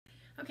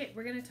Okay,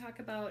 we're going to talk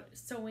about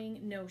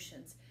sewing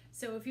notions.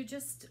 So if you're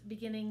just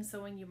beginning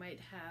sewing, you might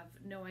have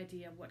no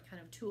idea what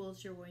kind of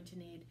tools you're going to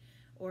need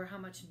or how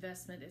much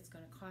investment it's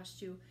going to cost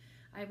you.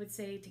 I would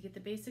say to get the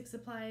basic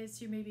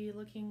supplies, you're maybe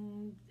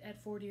looking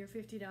at $40 or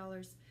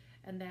 $50,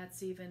 and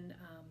that's even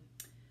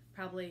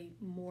probably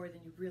more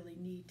than you really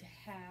need to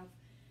have.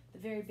 The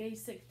very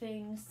basic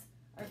things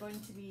are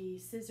going to be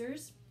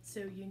scissors.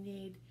 So you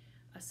need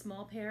a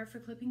small pair for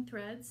clipping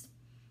threads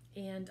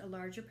and a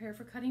larger pair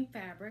for cutting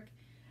fabric.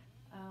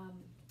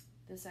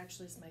 This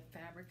actually is my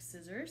fabric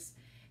scissors.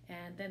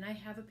 And then I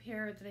have a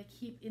pair that I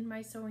keep in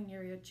my sewing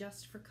area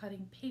just for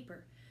cutting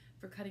paper,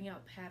 for cutting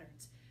out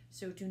patterns.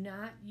 So do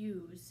not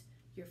use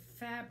your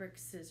fabric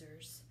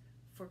scissors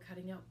for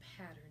cutting out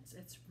patterns.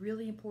 It's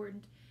really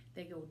important.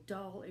 They go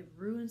dull, it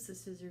ruins the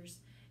scissors,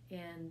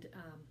 and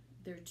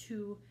they're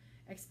too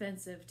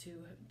expensive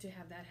to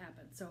have that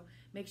happen. So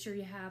make sure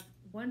you have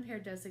one pair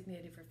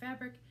designated for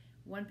fabric,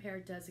 one pair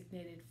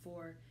designated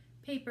for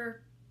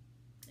paper,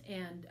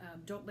 and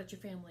don't let your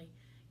family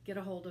get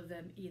a hold of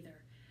them either.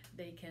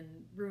 They can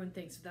ruin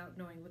things without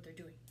knowing what they're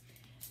doing.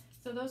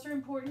 So those are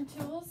important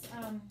tools.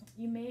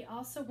 You may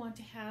also want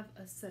to have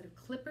a set of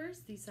clippers.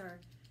 These are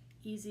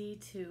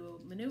easy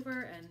to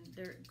maneuver and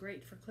they're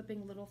great for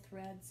clipping little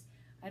threads.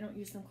 I don't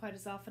use them quite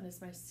as often as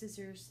my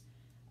scissors,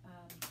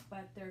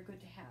 but they're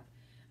good to have.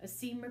 A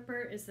seam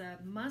ripper is a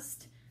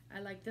must. I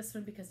like this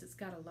one because it's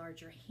got a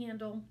larger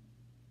handle.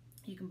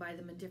 You can buy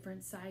them in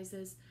different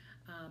sizes,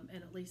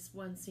 and at least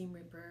one seam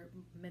ripper.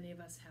 Many of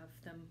us have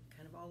them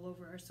kind of all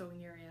over our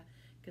sewing area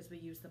because we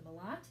use them a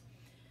lot.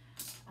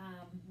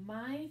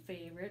 My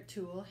favorite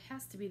tool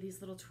has to be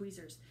these little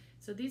tweezers.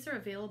 So these are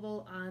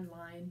available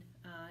online,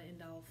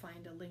 and I'll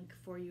find a link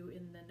for you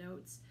in the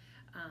notes.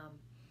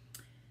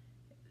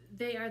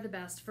 They are the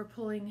best for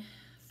pulling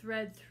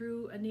thread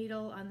through a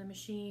needle on the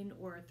machine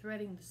or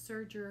threading the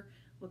serger.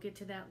 We'll get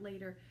to that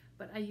later.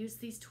 But I use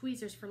these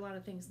tweezers for a lot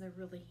of things, and they're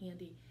really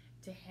handy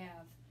to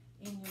have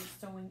in your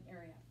sewing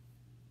area.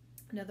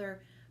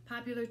 Another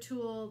popular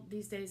tool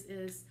these days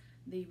is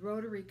the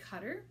rotary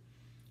cutter,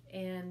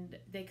 and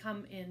they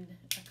come in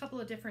a couple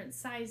of different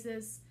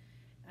sizes.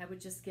 I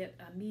would just get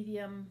a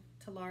medium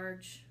to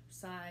large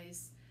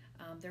size.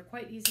 They're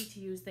quite easy to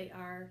use. They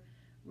are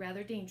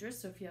rather dangerous,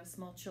 so if you have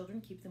small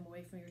children, keep them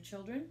away from your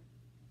children.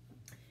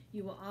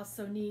 You will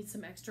also need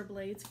some extra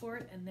blades for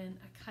it, and then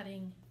a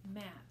cutting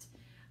mat.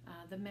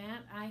 The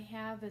mat I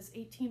have is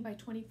 18 by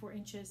 24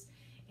 inches,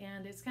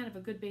 and it's kind of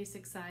a good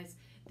basic size.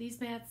 These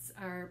mats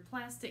are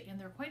plastic and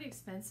they're quite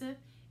expensive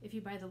if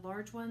you buy the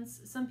large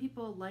ones. Some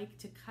people like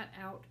to cut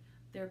out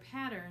their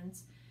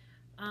patterns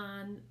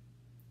on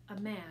a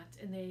mat,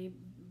 and they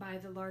buy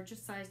the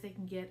largest size they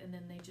can get, and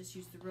then they just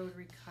use the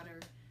rotary cutter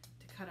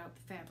to cut out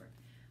the fabric.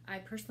 I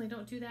personally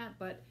don't do that,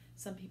 but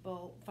some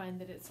people find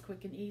that it's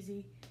quick and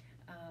easy,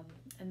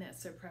 and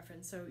that's their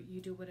preference, so you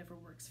do whatever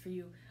works for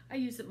you. I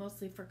use it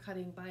mostly for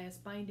cutting bias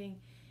binding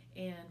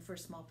and for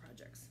small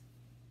projects.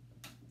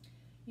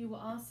 You will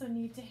also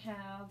need to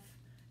have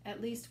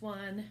at least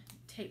one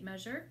tape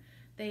measure.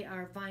 They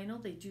are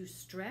vinyl, they do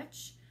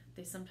stretch,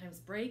 they sometimes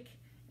break,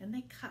 and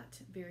they cut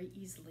very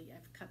easily.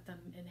 I've cut them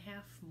in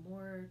half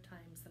more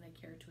times than I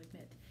care to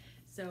admit.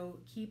 So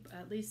keep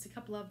at least a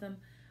couple of them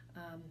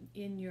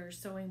in your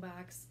sewing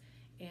box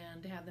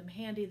and have them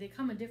handy. They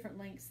come in different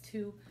lengths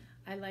too.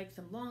 I like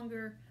them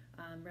longer,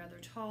 rather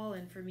tall,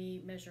 and for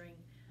me measuring,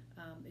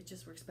 it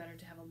just works better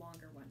to have a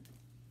longer one.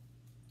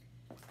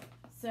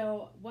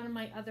 So one of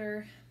my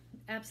other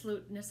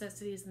absolute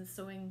necessities in the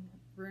sewing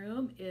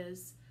room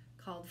is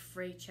called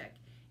fray check.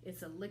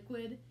 It's a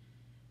liquid.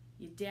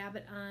 You dab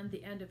it on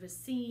the end of a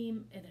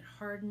seam and it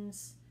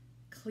hardens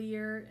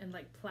clear and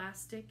like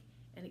plastic,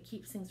 and it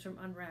keeps things from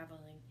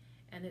unraveling.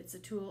 And it's a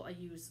tool I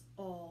use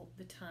all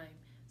the time.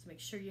 So make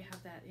sure you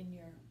have that in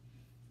your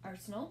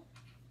arsenal.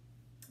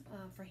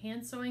 For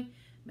hand sewing,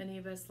 many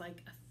of us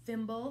like a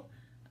thimble.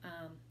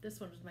 This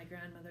one was my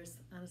grandmother's.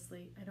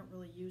 Honestly, I don't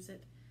really use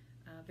it.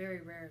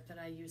 Very rare that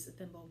I use a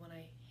thimble when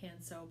I hand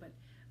sew, but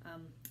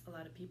a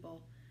lot of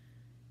people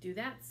do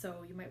that,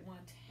 so you might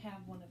want to have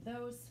one of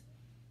those.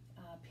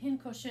 Pin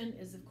cushion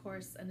is of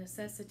course a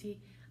necessity.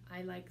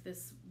 I like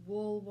this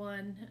wool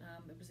one.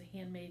 It was a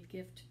handmade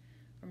gift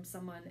from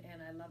someone,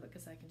 and I love it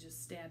because I can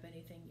just stab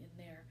anything in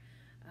there.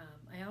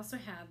 I also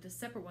have the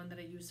separate one that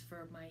I use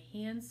for my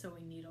hand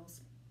sewing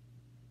needles,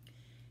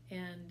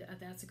 and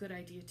that's a good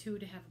idea too,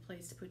 to have a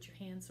place to put your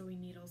hand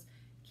sewing needles.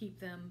 Keep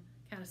them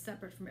kind of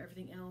separate from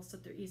everything else so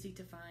that they're easy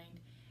to find,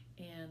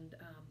 and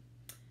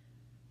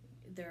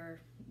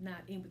they're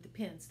not in with the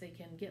pins. They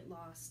can get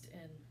lost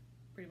and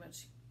pretty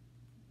much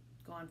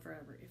gone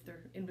forever if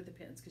they're in with the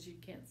pins because you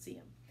can't see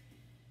them.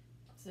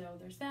 So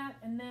there's that,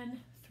 and then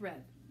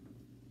thread.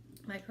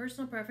 My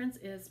personal preference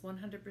is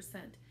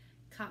 100%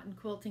 cotton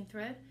quilting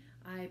thread.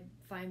 I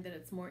find that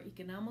it's more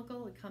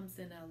economical. It comes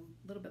in a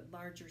little bit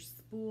larger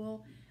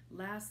spool,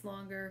 lasts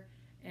longer,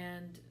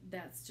 and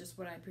that's just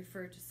what I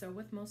prefer to sew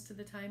with most of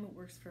the time. It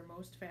works for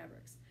most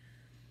fabrics.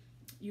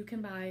 You can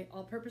buy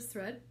all-purpose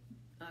thread.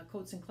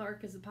 Coats &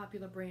 Clark is a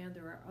popular brand.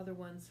 There are other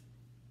ones.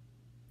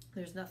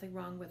 There's nothing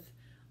wrong with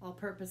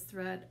all-purpose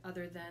thread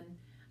other than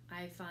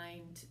I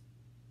find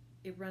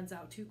it runs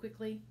out too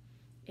quickly,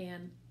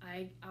 and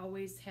I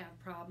always have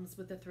problems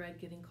with the thread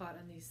getting caught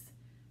on these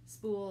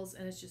spools,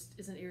 and it just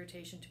is an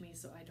irritation to me,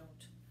 so I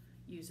don't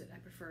use it. I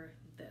prefer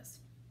this.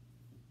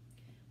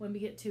 When we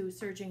get to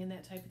serging and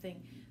that type of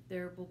thing,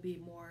 there will be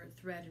more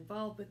thread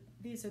involved, but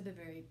these are the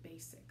very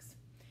basics.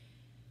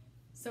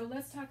 So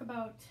let's talk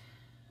about,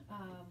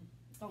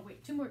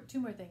 two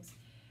more things.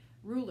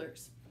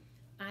 Rulers.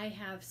 I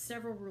have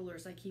several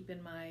rulers I keep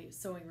in my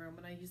sewing room,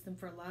 and I use them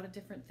for a lot of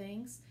different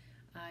things.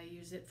 I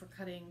use it for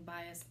cutting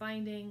bias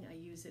binding. I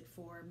use it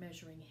for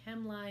measuring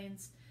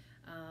hemlines,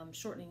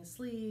 shortening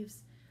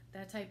sleeves,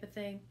 that type of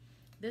thing.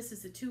 This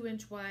is a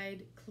 2-inch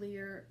wide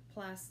clear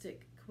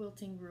plastic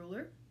quilting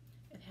ruler.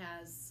 It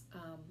has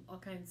all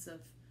kinds of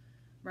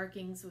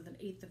markings with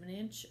 1/8 of an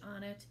inch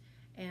on it,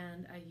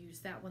 and I use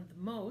that one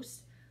the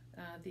most.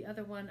 The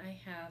other one I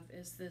have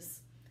is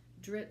this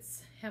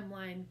Dritz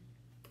hemline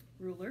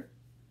ruler.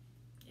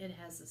 It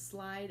has a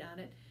slide on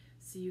it,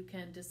 so you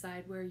can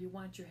decide where you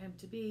want your hem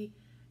to be,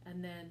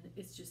 and then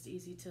it's just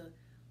easy to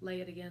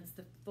lay it against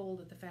the fold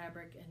of the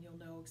fabric, and you'll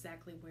know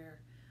exactly where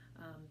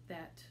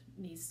that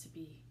needs to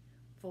be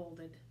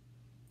folded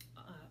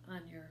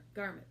on your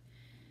garment.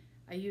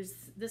 I use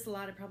this a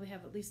lot. I probably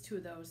have at least 2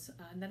 of those.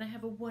 And then I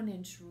have a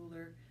 1-inch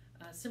ruler,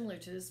 similar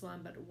to this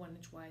one, but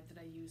 1-inch wide, that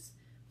I use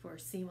for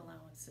seam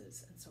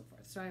allowances and so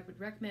forth. So I would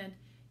recommend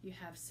you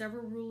have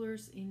several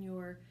rulers in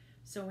your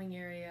sewing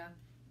area.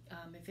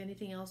 If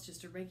anything else,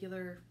 just a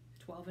regular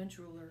 12-inch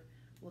ruler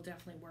will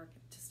definitely work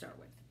to start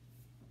with.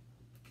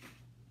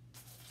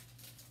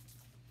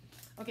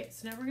 Okay,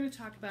 so now we're going to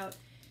talk about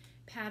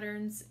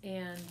patterns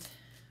and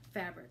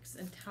fabrics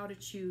and how to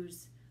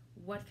choose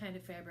what kind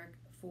of fabric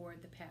for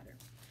the pattern.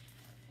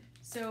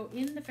 So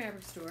in the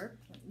fabric store,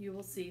 you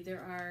will see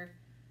there are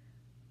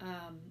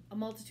a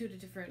multitude of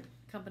different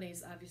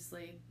companies,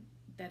 obviously,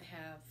 that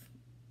have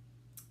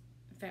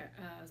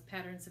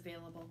patterns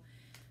available.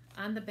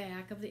 On the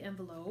back of the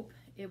envelope,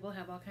 it will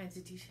have all kinds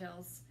of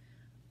details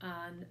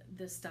on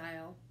the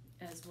style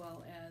as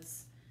well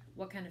as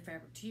what kind of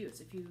fabric to use.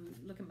 If you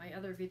look at my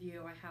other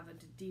video, I have a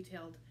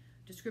detailed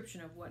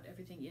description of what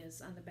everything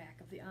is on the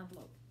back of the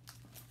envelope.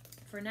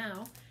 For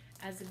now,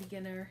 as a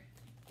beginner,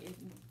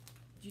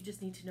 you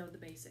just need to know the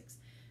basics.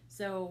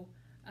 So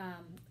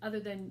other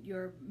than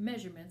your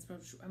measurements,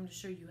 which I'm going to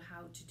show you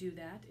how to do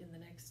that in the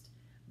next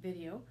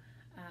video,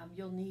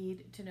 you'll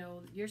need to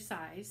know your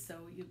size, so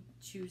you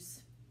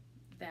choose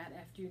that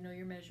after you know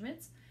your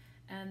measurements,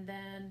 and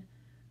then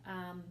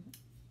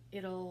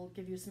it'll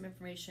give you some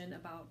information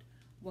about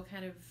what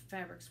kind of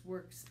fabrics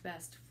works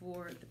best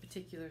for the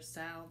particular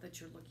style that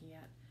you're looking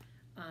at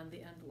on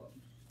the envelope.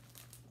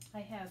 I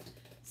have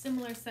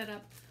similar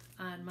setup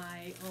on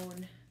my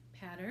own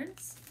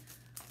patterns,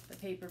 the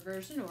paper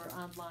version, or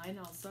online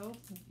also.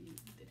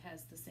 It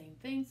has the same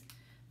things.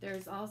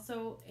 There's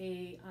also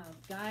a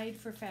guide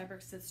for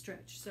fabrics that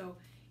stretch. So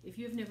if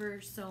you've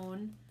never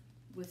sewn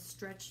with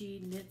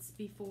stretchy knits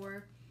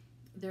before,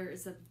 there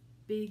is a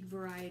big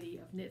variety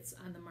of knits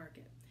on the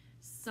market.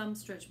 Some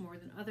stretch more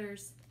than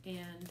others,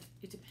 and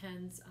it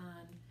depends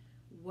on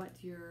what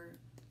your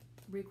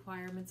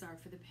requirements are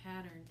for the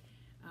pattern,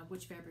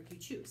 which fabric you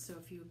choose. So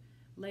if you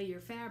lay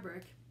your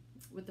fabric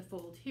with the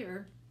fold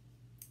here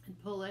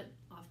and pull it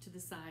off to the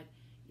side,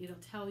 it'll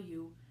tell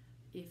you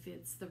if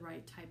it's the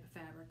right type of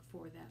fabric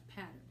for that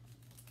pattern.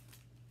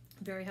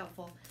 Very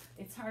helpful.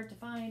 It's hard to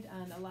find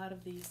on a lot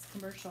of these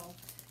commercial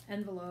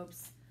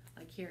envelopes.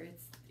 Like here,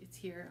 it's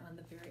here on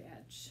the very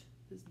edge.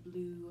 This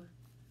blue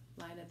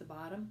line at the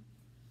bottom,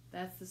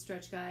 that's the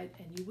stretch guide,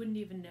 and you wouldn't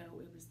even know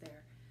it was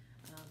there.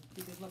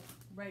 You could look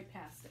right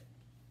past it.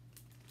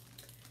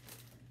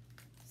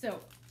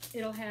 So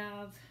it'll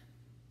have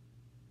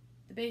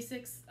the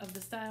basics of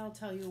the style,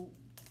 tell you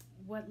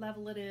what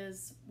level it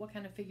is, what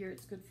kind of figure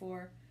it's good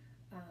for,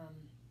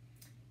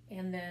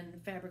 and then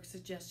fabric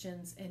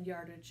suggestions and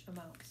yardage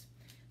amounts.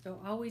 So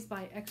always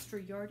buy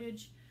extra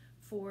yardage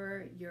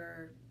for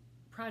your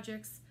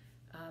projects.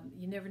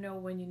 You never know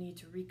when you need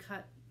to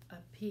recut a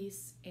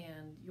piece,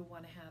 and you'll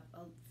want to have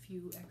a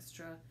few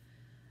extra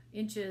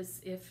inches,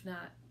 if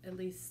not at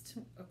least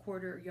a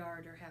quarter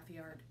yard or half a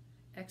yard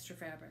extra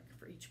fabric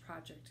for each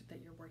project that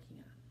you're working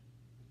on.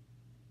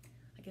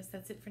 I guess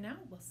that's it for now.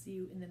 We'll see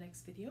you in the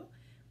next video,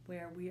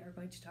 where we are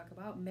going to talk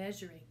about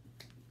measuring.